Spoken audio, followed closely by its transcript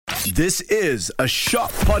This is a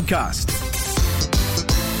Shock Podcast.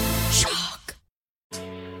 Shock.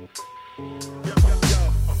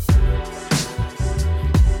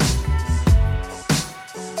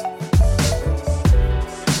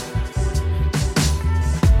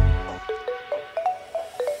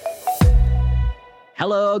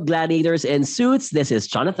 Hello, gladiators in suits. This is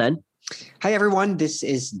Jonathan. Hi, everyone. This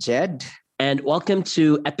is Jed. And welcome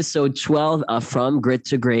to episode 12 of From Grit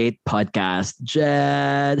to Great podcast.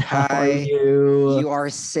 Jed, how are you? You are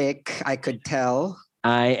sick, I could tell.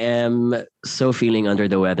 I am so feeling under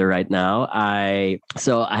the weather right now. I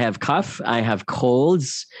have cough, I have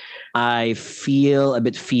colds. I feel a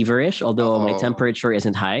bit feverish, although my temperature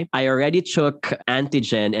isn't high. I already took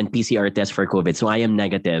antigen and PCR test for COVID, so I am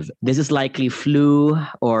negative. This is likely flu,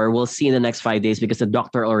 or we'll see in the next 5 days because the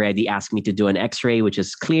doctor already asked me to do an x-ray, which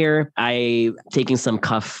is clear. I'm taking some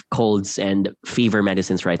cough, colds, and fever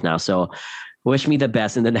medicines right now. So wish me the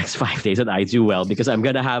best in the next 5 days that I do well, because I'm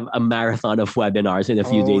going to have a marathon of webinars in a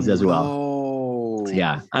few days as well.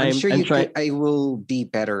 Yeah, I'm sure I will be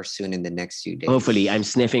better soon in the next few days. Hopefully, I'm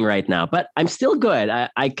sniffing right now, but I'm still good.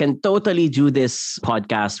 I can totally do this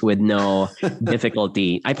podcast with no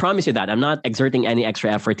difficulty. I promise you that. I'm not exerting any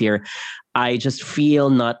extra effort here. I just feel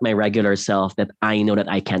not my regular self, that I know that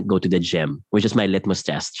I can't go to the gym, which is my litmus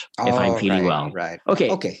test if I'm feeling well. Right.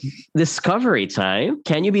 Okay. Discovery time.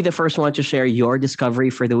 Can you be the first one to share your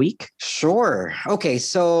discovery for the week? Sure. Okay.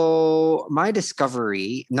 So my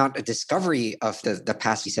discovery, not a discovery of the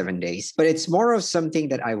past 7 days, but it's more of something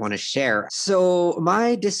that I want to share. So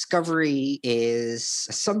my discovery is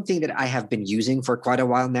something that I have been using for quite a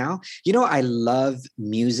while now. You know, I love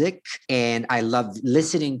music and I love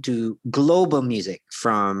listening to global music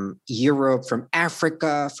from Europe, from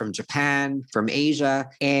Africa, from Japan, from Asia.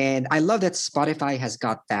 And I love that Spotify has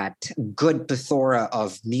got that good plethora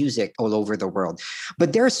of music all over the world.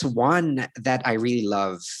 But there's one that I really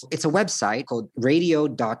love. It's a website called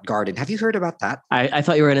radio.garden. Have you heard about that? I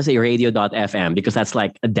thought you were going to say radio.fm because that's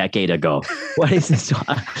like a decade ago. What is this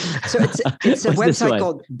one? So it's a website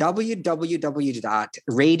called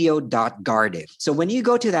www.radio.garden. So when you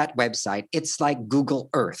go to that website, it's like Google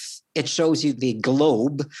Earth. It shows you the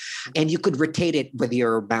globe and you could rotate it with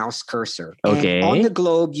your mouse cursor. Okay. And on the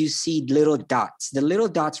globe, you see little dots. The little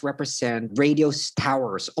dots represent radio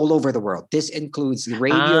towers all over the world. This includes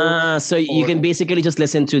radio. So you can basically just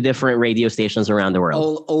listen to different radio stations around the world.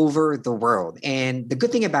 All over the world. And the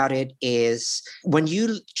good thing about it is when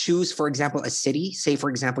you choose, for example, a city, say, for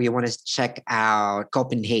example, you want to check out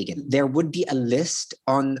Copenhagen, there would be a list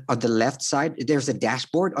on the left side. There's a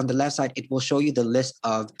dashboard on the left side. It will show you the list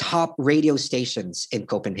of top radio stations in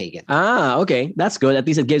Copenhagen. Okay. That's good. At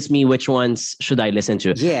least it gives me which ones should I listen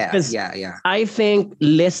to. Yeah. I think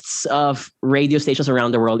lists of radio stations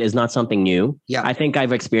around the world is not something new. Yeah. I think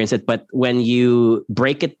I've experienced it, but when you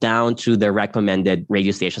break it down to the recommended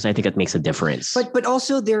radio stations, I think it makes a difference. But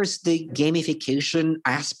also there's the gamification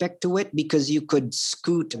aspect to it, because you could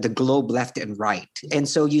scoot the globe left and right. And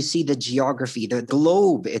so you see the geography, the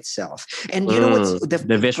globe itself. And you know what's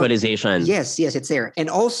the visualization. Yes, it's there. And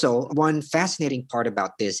also one fascinating part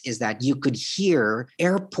about this is that you could hear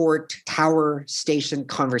airport tower station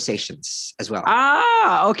conversations as well.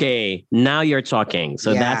 Okay. Now you're talking.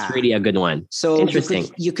 So that's really a good one. So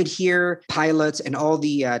interesting. You could hear pilots and all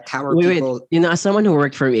the tower people. Wait. You know, as someone who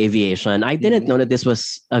worked for aviation, I didn't know that this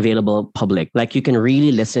was available public. Like you can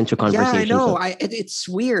really listen to conversations. Yeah, I know. It's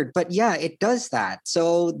weird, but yeah, it does that.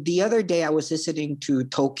 So the other day I was listening to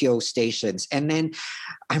Tokyo stations, and then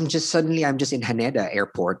I'm just in Haneda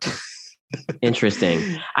Airport.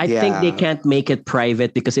 Interesting. I think they can't make it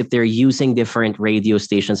private because if they're using different radio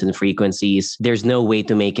stations and frequencies, there's no way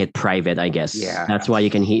to make it private, I guess. Yeah. That's why you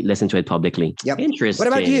can listen to it publicly. Yep. Interesting.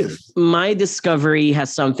 What about you? My discovery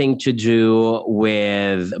has something to do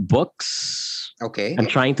with books. Okay. I'm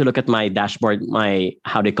trying to look at my dashboard,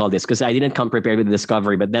 how they call this, because I didn't come prepared with the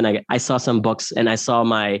discovery. But then I saw some books and I saw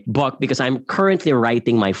my book because I'm currently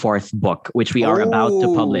writing my 4th book, which we are about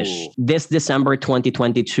to publish this December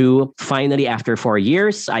 2022. Finally, after 4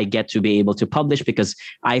 years, I get to be able to publish because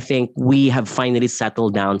I think we have finally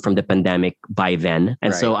settled down from the pandemic by then.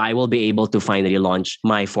 And so I will be able to finally launch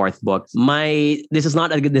my 4th book. This is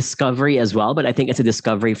not a good discovery as well, but I think it's a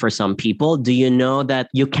discovery for some people. Do you know that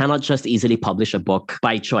you cannot just easily publish publish a book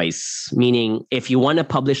by choice. Meaning, if you want to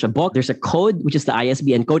publish a book, there's a code, which is the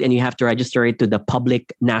ISBN code, and you have to register it to the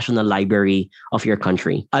public national library of your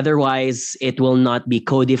country. Otherwise, it will not be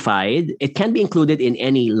codified. It can be included in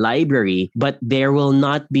any library, but there will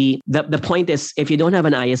not be... The point is, if you don't have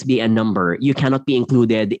an ISBN number, you cannot be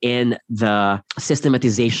included in the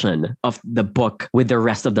systematization of the book with the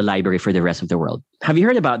rest of the library for the rest of the world. Have you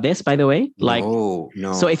heard about this, by the way? No.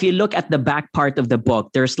 So if you look at the back part of the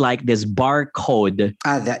book, there's like this barcode.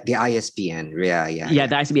 The ISBN. Yeah,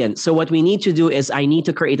 the ISBN. So what we need to do is I need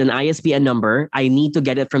to create an ISBN number. I need to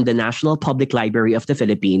get it from the National Public Library of the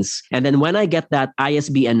Philippines. And then when I get that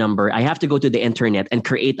ISBN number, I have to go to the internet and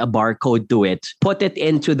create a barcode to it, put it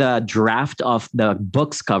into the draft of the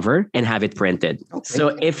book's cover and have it printed. Okay. So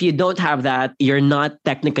if you don't have that, you're not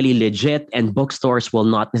technically legit, and bookstores will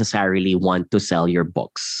not necessarily want to sell your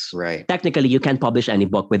books. Right. Technically, you can publish any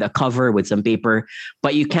book with a cover, with some paper,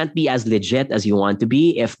 but you can't be as legit as you want to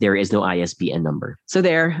be if there is no ISBN number. So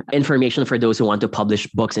there, information for those who want to publish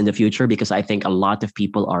books in the future, because I think a lot of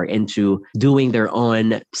people are into doing their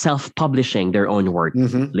own self-publishing, their own work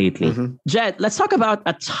lately. Jed, let's talk about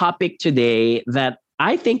a topic today that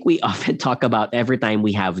I think we often talk about every time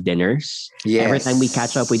we have dinners, every time we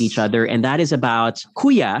catch up with each other. And that is about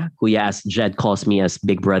Kuya, as Jed calls me, as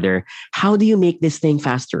big brother. How do you make this thing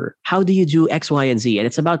faster? How do you do X, Y, and Z? And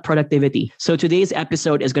it's about productivity. So today's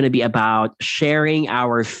episode is going to be about sharing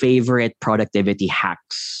our favorite productivity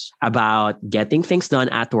hacks, about getting things done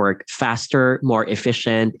at work faster, more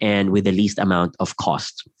efficient, and with the least amount of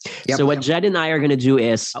cost. So what Jed and I are going to do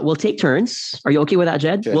is we'll take turns. Are you okay with that,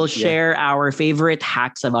 Jed? We'll share our favorite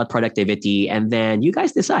hacks about productivity, and then you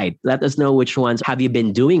guys decide. Let us know which ones have you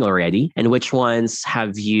been doing already and which ones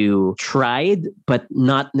have you tried but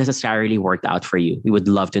not necessarily worked out for you. We would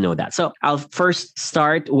love to know that. So I'll first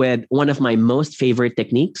start with one of my most favorite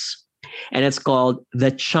techniques, and it's called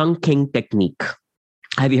the chunking technique.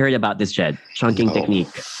 Have you heard about this, Jed? Chunking technique.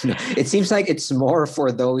 It seems like it's more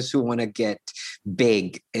for those who want to get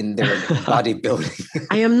big in their bodybuilding.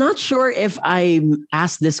 I am not sure if I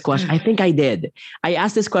asked this question. I think I did. I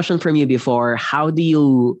asked this question from you before. How do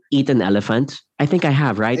you eat an elephant? I think I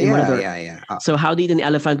have, right? So how do you eat an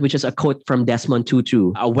elephant, which is a quote from Desmond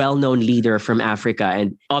Tutu, a well-known leader from Africa.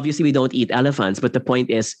 And obviously we don't eat elephants. But the point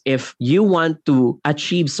is, if you want to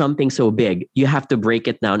achieve something so big, you have to break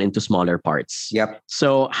it down into smaller parts.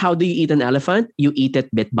 So how do you eat an elephant? You eat it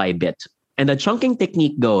bit by bit. And the chunking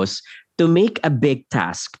technique goes, to make a big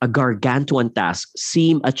task, a gargantuan task,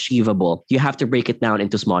 seem achievable, you have to break it down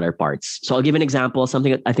into smaller parts. So I'll give an example,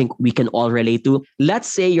 something that I think we can all relate to. Let's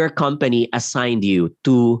say your company assigned you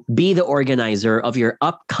to be the organizer of your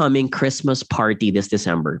upcoming Christmas party this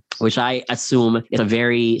December, which I assume is a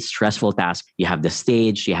very stressful task. You have the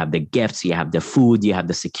stage, you have the gifts, you have the food, you have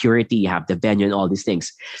the security, you have the venue, and all these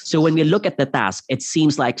things. So when we look at the task, it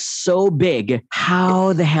seems like so big.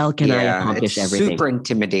 How the hell can I accomplish everything? Super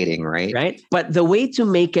intimidating, right? But the way to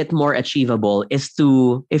make it more achievable is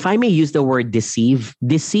to, if I may use the word deceive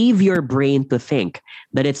your brain to think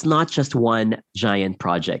that it's not just one giant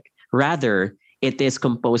project. Rather, it is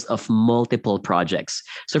composed of multiple projects.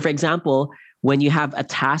 So for example, when you have a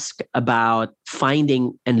task about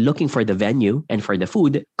finding and looking for the venue and for the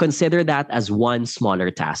food, consider that as one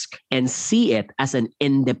smaller task and see it as an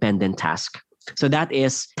independent task. So that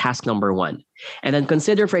is task number one. And then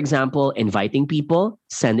consider, for example, inviting people,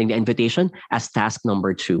 sending the invitation as task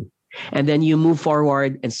number two. And then you move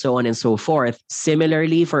forward and so on and so forth.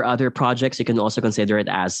 Similarly, for other projects, you can also consider it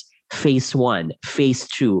as phase one, phase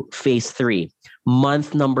two, phase three.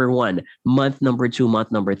 Month number one, month number two,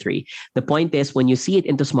 month number three. The point is, when you see it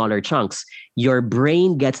into smaller chunks, your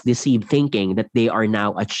brain gets deceived thinking that they are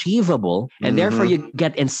now achievable. And therefore you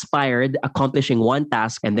get inspired accomplishing one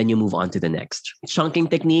task and then you move on to the next. Chunking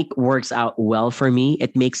technique works out well for me.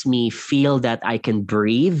 It makes me feel that I can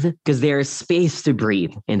breathe because there's space to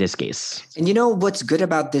breathe in this case. And you know, what's good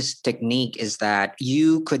about this technique is that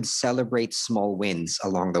you could celebrate small wins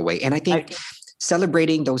along the way. And I think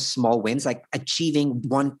celebrating those small wins, like achieving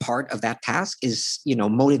one part of that task, is,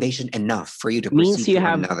 motivation enough for you to proceed to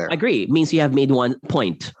another. Agree. Means you have made 1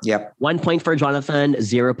 point. 1 point for Jonathan,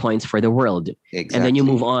 0 points for the world. Exactly. And then you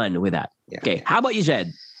move on with that. Okay. How about you,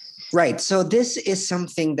 Jed? Right. So this is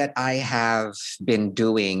something that I have been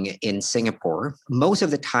doing in Singapore. Most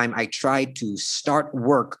of the time, I try to start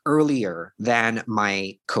work earlier than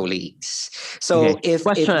my colleagues. Okay. So if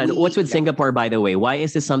Question: what's we, with yeah. Singapore, by the way? Why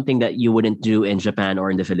is this something that you wouldn't do in Japan or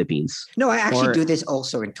in the Philippines? No, I actually Or do this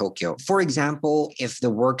also in Tokyo. For example, if the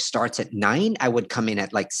work starts at 9, I would come in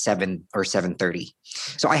at like 7 or 7:30.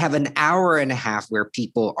 So I have an hour and a half where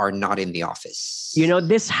people are not in the office.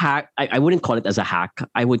 this hack, I wouldn't call it as a hack.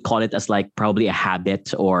 I would call it as like probably a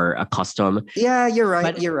habit or a custom. Yeah, you're right.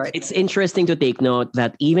 But You're right. it's interesting to take note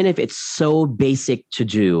that even if it's so basic to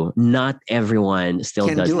do, not everyone still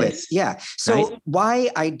Can does do it. this. Yeah. So Right? why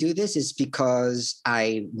I do this is because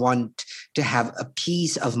I want to have a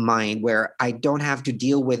peace of mind where I don't have to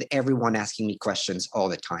deal with everyone asking me questions all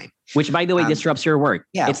the time. Which, by the way, Um, disrupts your work.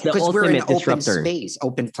 Yeah, It's the because we're in ultimate an open disruptor. space,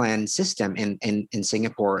 open plan system in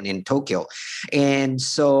Singapore and in Tokyo. And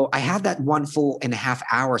so I have that 1.5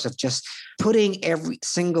 hours of just putting every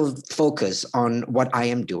single focus on what I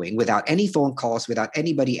am doing without any phone calls, without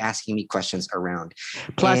anybody asking me questions around.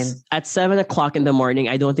 Plus, And at 7 o'clock in the morning,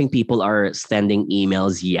 I don't think people are sending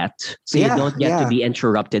emails yet. So you don't get to be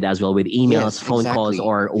interrupted as well with emails, Yes, phone calls, exactly.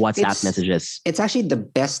 or WhatsApp It's messages. it's actually the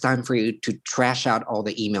best time for you to trash out all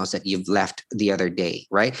the emails that you've left the other day,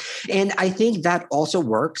 right? And I think that also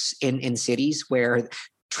works in cities where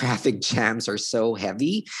traffic jams are so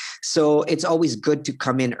heavy. So it's always good to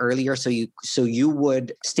come in earlier so you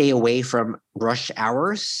would stay away from rush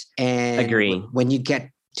hours. And Agree. when you get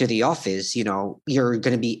to the office, you're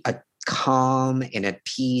going to be at calm and at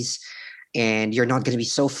peace, and you're not going to be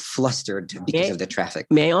so flustered because of the traffic.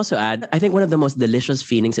 May I also add, I think one of the most delicious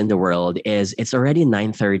feelings in the world is it's already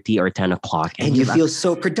 9:30 or 10 o'clock. And you feel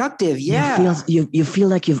so productive. Yeah. You feel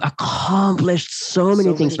like you've accomplished so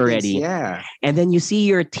many things already. Yeah. And then you see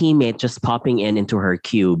your teammate just popping into her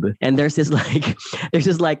cube. And there's this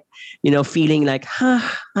feeling like,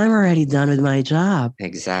 I'm already done with my job.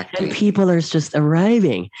 Exactly. And people are just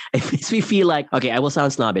arriving. It makes me feel like, okay, I will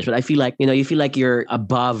sound snobbish, but I feel like, you feel like you're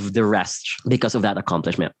above the rest because of that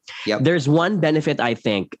accomplishment. Yep. There's one benefit I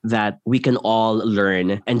think that we can all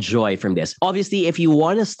learn, enjoy from this. Obviously, if you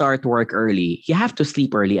want to start work early, you have to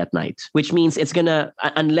sleep early at night, which means it's gonna,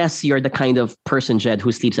 unless you're the kind of person, Jed,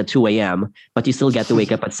 who sleeps at 2 a.m., but you still get to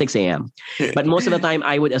wake up at 6 a.m. But most of the time,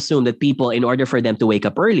 I would assume that people, in order for them to wake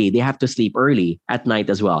up early, they have to sleep early at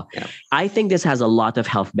night as well. Yeah. I think this has a lot of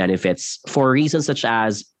health benefits for reasons such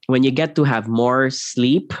as when you get to have more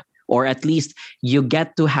sleep, or at least you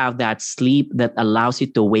get to have that sleep that allows you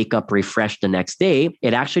to wake up refreshed the next day,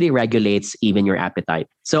 it actually regulates even your appetite.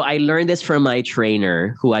 So I learned this from my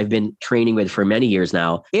trainer, who I've been training with for many years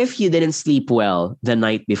now. If you didn't sleep well the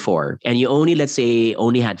night before, and you let's say,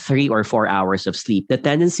 had 3 or 4 hours of sleep, the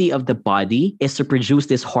tendency of the body is to produce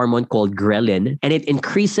this hormone called ghrelin, and it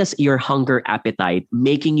increases your hunger appetite,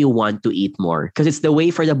 making you want to eat more. Because it's the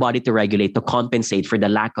way for the body to regulate, to compensate for the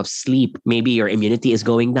lack of sleep. Maybe your immunity is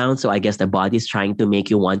going down, so I guess the body is trying to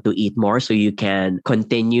make you want to eat more so you can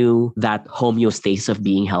continue that homeostasis of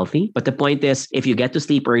being healthy. But the point is, if you get to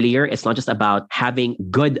sleep earlier, it's not just about having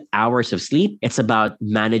good hours of sleep, it's about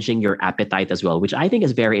managing your appetite as well, which I think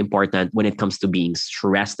is very important when it comes to being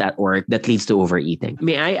stressed at work that leads to overeating.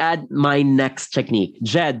 May I add my next technique?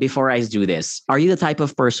 Jed, before I do this, are you the type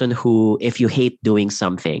of person who, if you hate doing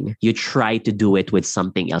something, you try to do it with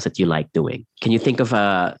something else that you like doing? Can you think of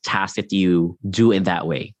a task that you do in that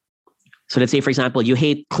way? So let's say, for example, you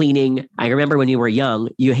hate cleaning. I remember when you were young,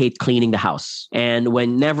 you hate cleaning the house. And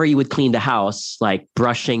whenever you would clean the house, like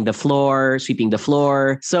brushing the floor, sweeping the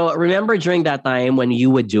floor. So remember during that time when you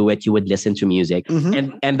would do it, you would listen to music.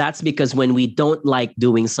 Mm-hmm. And that's because when we don't like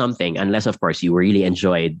doing something, unless of course you really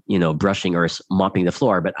enjoyed, brushing or mopping the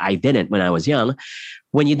floor, but I didn't when I was young.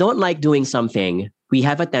 When you don't like doing something, we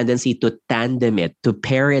have a tendency to tandem it, to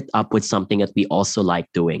pair it up with something that we also like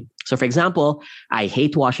doing. So for example, I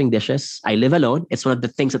hate washing dishes. I live alone. It's one of the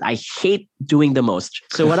things that I hate doing the most.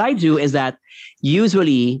 So what I do is that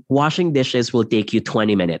usually washing dishes will take you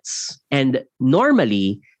 20 minutes. And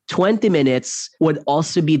normally 20 minutes would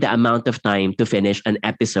also be the amount of time to finish an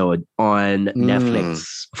episode on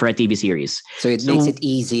Netflix for a TV series. So it makes it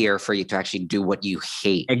easier for you to actually do what you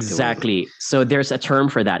hate. Exactly. So there's a term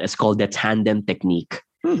for that. It's called the tandem technique.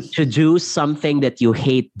 To do something that you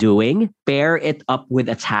hate doing, pair it up with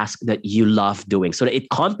a task that you love doing so that it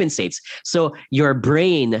compensates. So your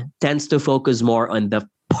brain tends to focus more on the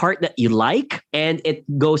part that you like and it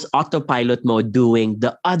goes autopilot mode doing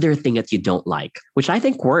the other thing that you don't like, which I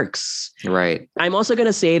think works. Right. I'm also going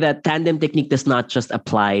to say that tandem technique does not just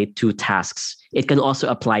apply to tasks. It can also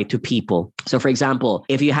apply to people. So for example,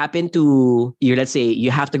 if you happen to, let's say you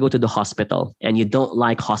have to go to the hospital and you don't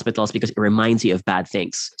like hospitals because it reminds you of bad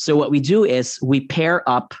things. So what we do is we pair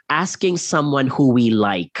up asking someone who we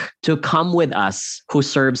like to come with us who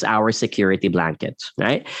serves our security blanket,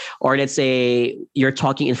 right? Or let's say you're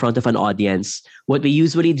talking in front of an audience. What we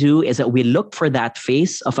usually do is that we look for that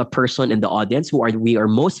face of a person in the audience we are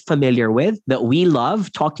most familiar with, that we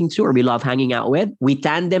love talking to or we love hanging out with. We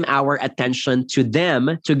tandem our attention to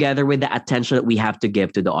them together with the attention that we have to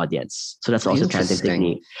give to the audience. So that's also tandem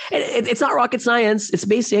technique. It's not rocket science. It's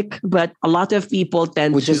basic, but a lot of people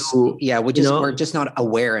tend we're just not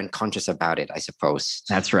aware and conscious about it, I suppose.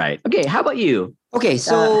 That's right. Okay, how about you? Okay,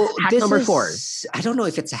 so hack number 4. I don't know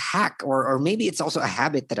if it's a hack or maybe it's also a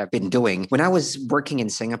habit that I've been doing when I was working in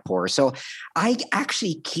Singapore. So I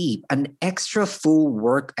actually keep an extra full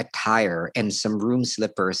work attire and some room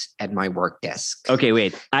slippers at my work desk. Okay,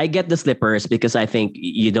 wait. I get the slippers because I think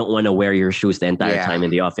you don't want to wear your shoes the entire time in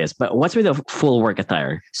the office. But what's with the full work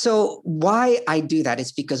attire? So why I do that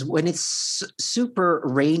is because when it's super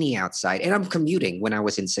rainy outside, and I'm commuting when I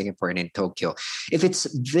was in Singapore and in Tokyo, if it's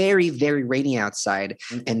very, very rainy outside,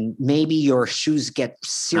 and maybe your shoes get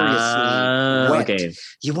seriously wet,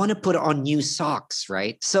 you want to put on new socks,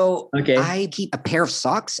 right? So I keep a pair of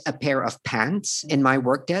socks, a pair of pants in my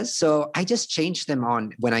work desk. So I just change them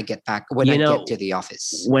on when I get back, I get to the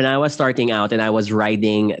office. When I was starting out and I was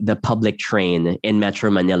riding the public train in Metro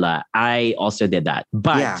Manila, I also did that.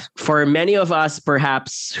 But for many of us,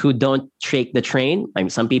 perhaps, who don't take the train, I mean,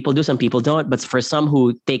 some people do, some people don't. But for some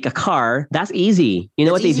who take a car, that's easy. You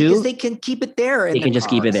know what they do? Because they can keep it there. They can just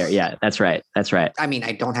keep it there. Yeah, that's right. That's right. I mean,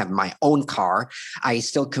 I don't have my own car. I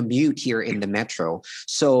still commute here in the metro.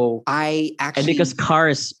 So I actually... And because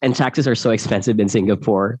cars and taxis are so expensive in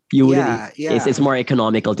Singapore, it's more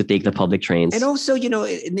economical to take the public trains. And also,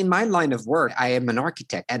 in my line of work, I am an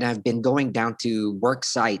architect and I've been going down to work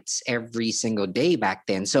sites every single day back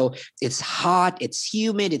then. So it's hot, it's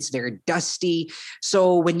humid, it's very dusty.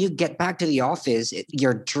 So when you get back to the office,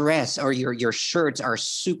 your dress or your shirts are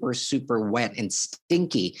super, super wet and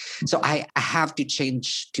stinky. So I have to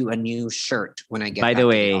change to a new shirt when I get back to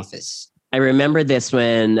the office. I remember this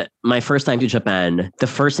when my first time to Japan, the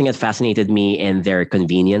first thing that fascinated me in their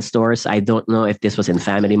convenience stores, I don't know if this was in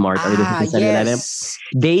Family Mart or this was in 7-Eleven.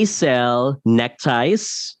 They sell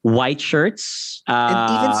neckties, white shirts,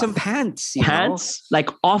 and even some pants. Like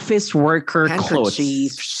office worker clothes.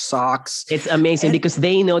 Socks. It's amazing because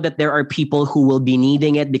they know that there are people who will be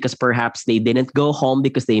needing it because perhaps they didn't go home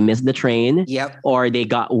because they missed the train. Or they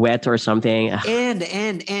got wet or something. And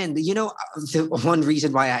the one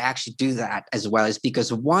reason why I actually do that as well is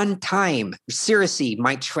because one time, seriously,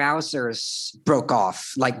 my trousers broke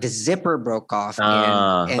off, like the zipper broke off,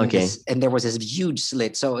 and there was this huge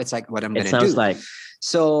slit. So it's like, what I'm going to do.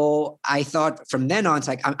 So I thought from then on, it's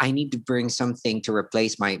like, I need to bring something to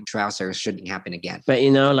replace my trousers. Shouldn't happen again. But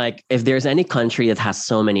if there's any country that has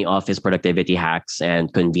so many office productivity hacks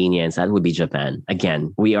and convenience, that would be Japan.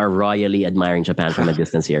 Again, we are royally admiring Japan from a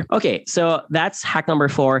distance here. Okay, so that's hack number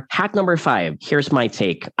 4. Hack number 5. Here's my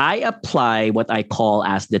take. I apply what I call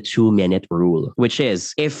as the 2-minute rule, which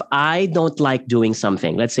is if I don't like doing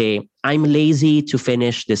something, let's say I'm lazy to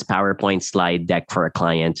finish this PowerPoint slide deck for a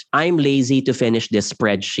client. I'm lazy to finish this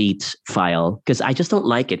spreadsheet file because I just don't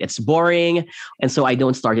like it. It's boring. And so I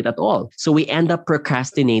don't start it at all. So we end up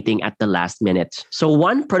procrastinating at the last minute. So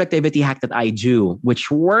one productivity hack that I do, which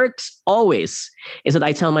works always, is that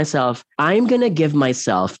I tell myself, I'm going to give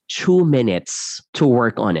myself 2 minutes to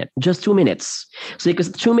work on it. Just 2 minutes. So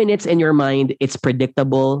because 2 minutes in your mind, it's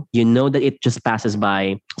predictable. You know that it just passes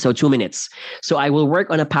by. So 2 minutes. So I will work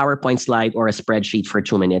on a PowerPoint slide or a spreadsheet for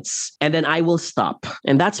 2 minutes, and then I will stop.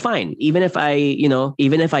 And that's fine. Even if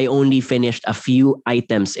I only finished a few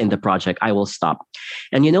items in the project, I will stop.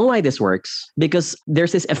 And you know why this works? Because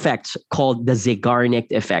there's this effect called the Zeigarnik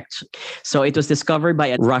effect. So it was discovered by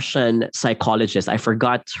a Russian psychologist. I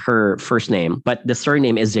forgot her first name, but the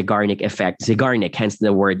surname is Zeigarnik effect. Zeigarnik, hence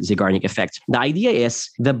the word Zeigarnik effect. The idea is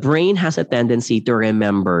the brain has a tendency to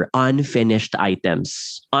remember unfinished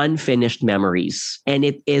items, unfinished memories, and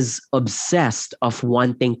it is obsessed of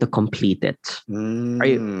wanting to complete it.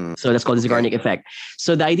 So that's called the Zeigarnik effect.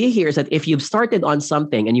 So the idea here is that if you've started on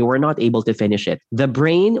something and you were not able to finish it, the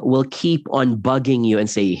brain will keep on bugging you and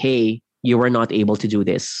say, hey, you were not able to do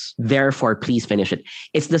this. Therefore, please finish it.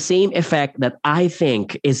 It's the same effect that I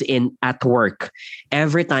think is at work.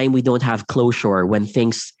 Every time we don't have closure, when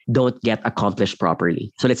things don't get accomplished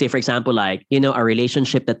properly. So let's say, for example, like, a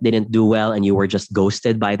relationship that didn't do well and you were just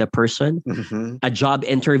ghosted by the person, a job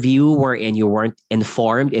interview wherein you weren't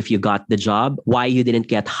informed if you got the job, why you didn't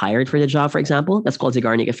get hired for the job, for example. That's called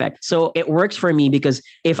Zeigarnik effect. So it works for me because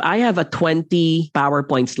if I have a 20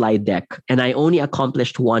 PowerPoint slide deck and I only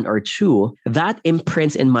accomplished one or two, that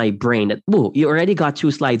imprints in my brain that, you already got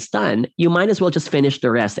 2 slides done. You might as well just finish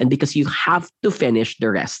the rest. And because you have to finish the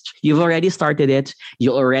rest, you've already started it.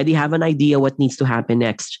 You already have an idea what needs to happen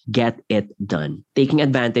next. Get it done. Taking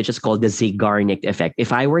advantage is called the Zeigarnik effect.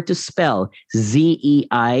 If I were to spell Zeigarnik,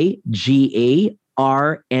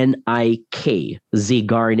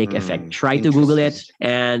 Zeigarnik effect. Try to Google it,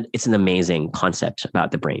 and it's an amazing concept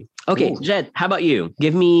about the brain. Okay, Jed, how about you?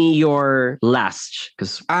 Give me your last,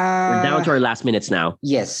 because we're down to our last minutes now.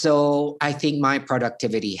 Yes. So I think my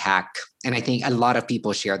productivity hack, and I think a lot of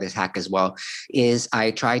people share this hack as well, is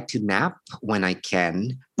I try to nap when I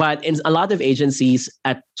can. But in a lot of agencies,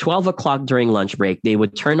 at 12 o'clock during lunch break, they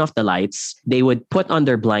would turn off the lights, they would put on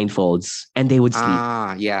their blindfolds, and they would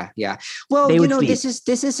sleep. Yeah. Well, this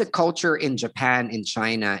is a culture in Japan, in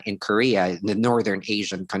China, in Korea, the Northern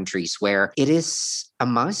Asian countries, where it is a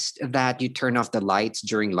must that you turn off the lights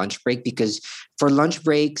during lunch break, because for lunch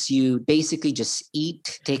breaks, you basically just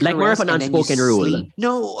eat, take like a more of rest, an unspoken rule.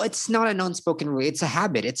 No, it's not an unspoken rule. It's a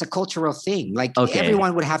habit. It's a cultural thing. Like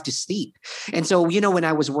everyone would have to sleep. And so, when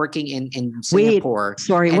I was working in Singapore. Wait,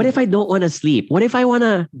 sorry. What if I don't want to sleep? What if I want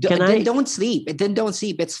to? Then don't sleep. Then don't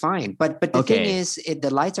sleep. It's fine. But the thing is, the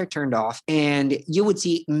lights are turned off, and you would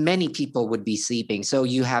see many people would be sleeping. So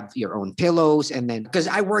you have your own pillows, and then because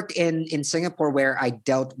I worked in Singapore where I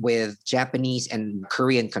dealt with Japanese and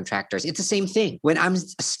Korean contractors, it's the same thing. When I'm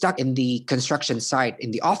stuck in the construction site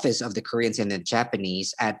in the office of the Koreans and the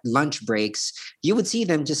Japanese at lunch breaks, you would see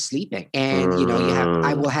them just sleeping, and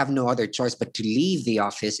I will have no other choice but to leave the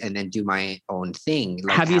office and then do my own thing.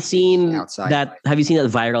 Like have you seen outside. that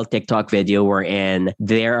viral TikTok video wherein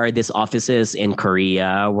there are these offices in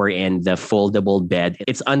Korea wherein the foldable bed,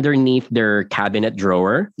 it's underneath their cabinet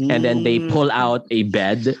drawer, and then they pull out a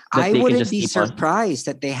bed that I they can wouldn't just be sleep on. surprised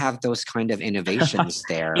that they have those kind of innovations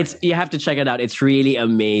there. You have to check it out. It's really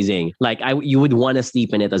amazing. Like you would want to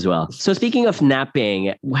sleep in it as well. So speaking of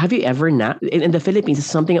napping, have you ever napped in the Philippines? Is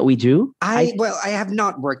something that we do? I have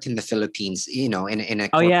not worked in the Philippines, in a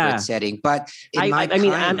corporate setting, but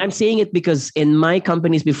I'm saying it because in my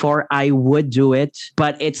companies before, I would do it,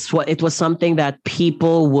 but it was something that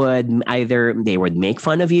people would they would make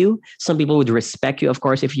fun of you. Some people would respect you, of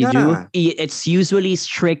course, if you do. It's usually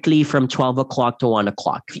strictly from 12 o'clock to 1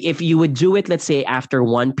 o'clock. If you would do it, let's say after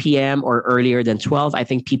 1 p.m. or earlier than 12, I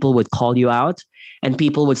think people would call you out. And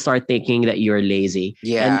people would start thinking that you're lazy.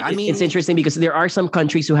 Yeah, and it's interesting because there are some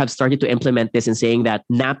countries who have started to implement this and saying that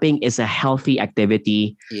napping is a healthy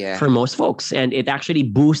activity for most folks. And it actually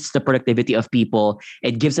boosts the productivity of people.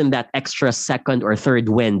 It gives them that extra second or third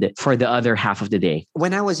wind for the other half of the day.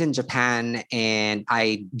 When I was in Japan and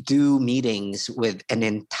I do meetings with an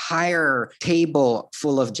entire table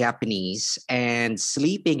full of Japanese, and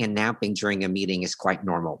sleeping and napping during a meeting is quite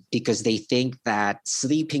normal because they think that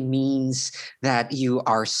sleeping means that you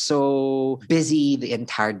are so busy the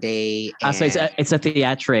entire day. So it's a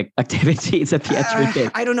theatric activity. It's a theatric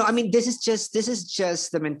thing. I don't know. I mean, this is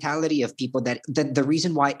just the mentality of people that the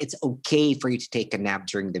reason why it's okay for you to take a nap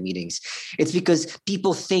during the meetings. It's because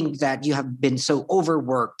people think that you have been so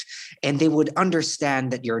overworked, and they would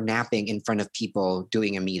understand that you're napping in front of people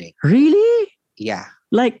doing a meeting. Really? Yeah.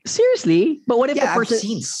 Like seriously, but what if the person? I've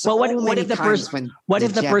seen so what if the person? What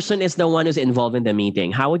if the person is the one who's involved in the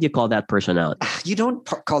meeting? How would you call that person out? You don't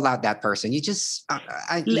call out that person. You just,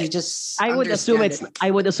 I would assume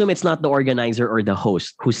it's not the organizer or the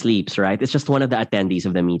host who sleeps, right? It's just one of the attendees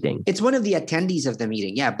of the meeting. It's one of the attendees of the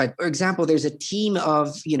meeting, yeah. But for example, there's a team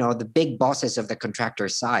of the big bosses of the contractor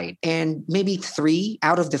side, and maybe 3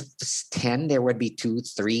 out of the 10, there would be 2,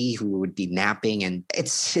 3 who would be napping, and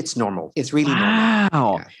it's normal. It's really normal. Yeah.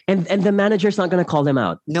 And the manager's not going to call them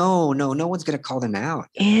out. No one's going to call them out.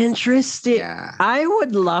 Interesting. Yeah. I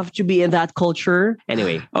would love to be in that culture.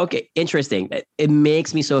 Anyway, okay, interesting. It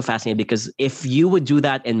makes me so fascinated because if you would do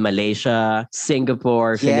that in Malaysia,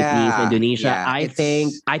 Singapore, Philippines, Indonesia, I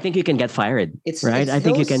think you can get fired. I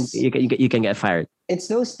think you can get fired. It's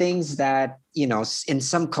those things that, in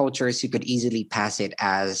some cultures, you could easily pass it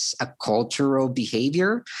as a cultural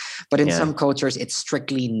behavior, but in some cultures, it's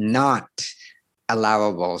strictly not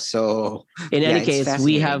allowable. So in any case,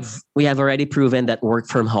 we have already proven that work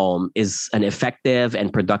from home is an effective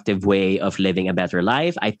and productive way of living a better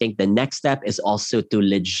life. I think the next step is also to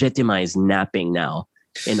legitimize napping now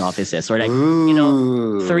in offices, or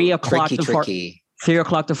 3 o'clock to 4. 3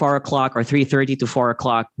 o'clock to 4 o'clock or 3:30 to 4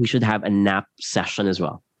 o'clock, we should have a nap session as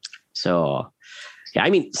well. So, yeah, I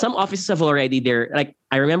mean, some offices have already like,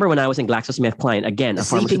 I remember when I was in GlaxoSmithKline, again, a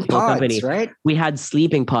pharmaceutical company, right? we had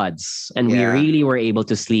sleeping pods and we really were able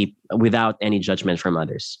to sleep without any judgment from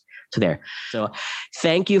others. So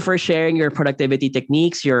thank you for sharing your productivity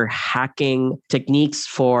techniques, your hacking techniques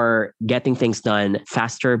for getting things done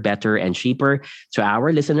faster, better, and cheaper. To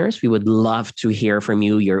our listeners, we would love to hear from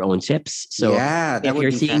you your own tips. So if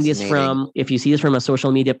you're seeing this if you see this from a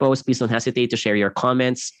social media post, please don't hesitate to share your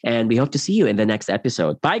comments. And we hope to see you in the next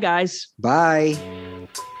episode. Bye, guys. Bye.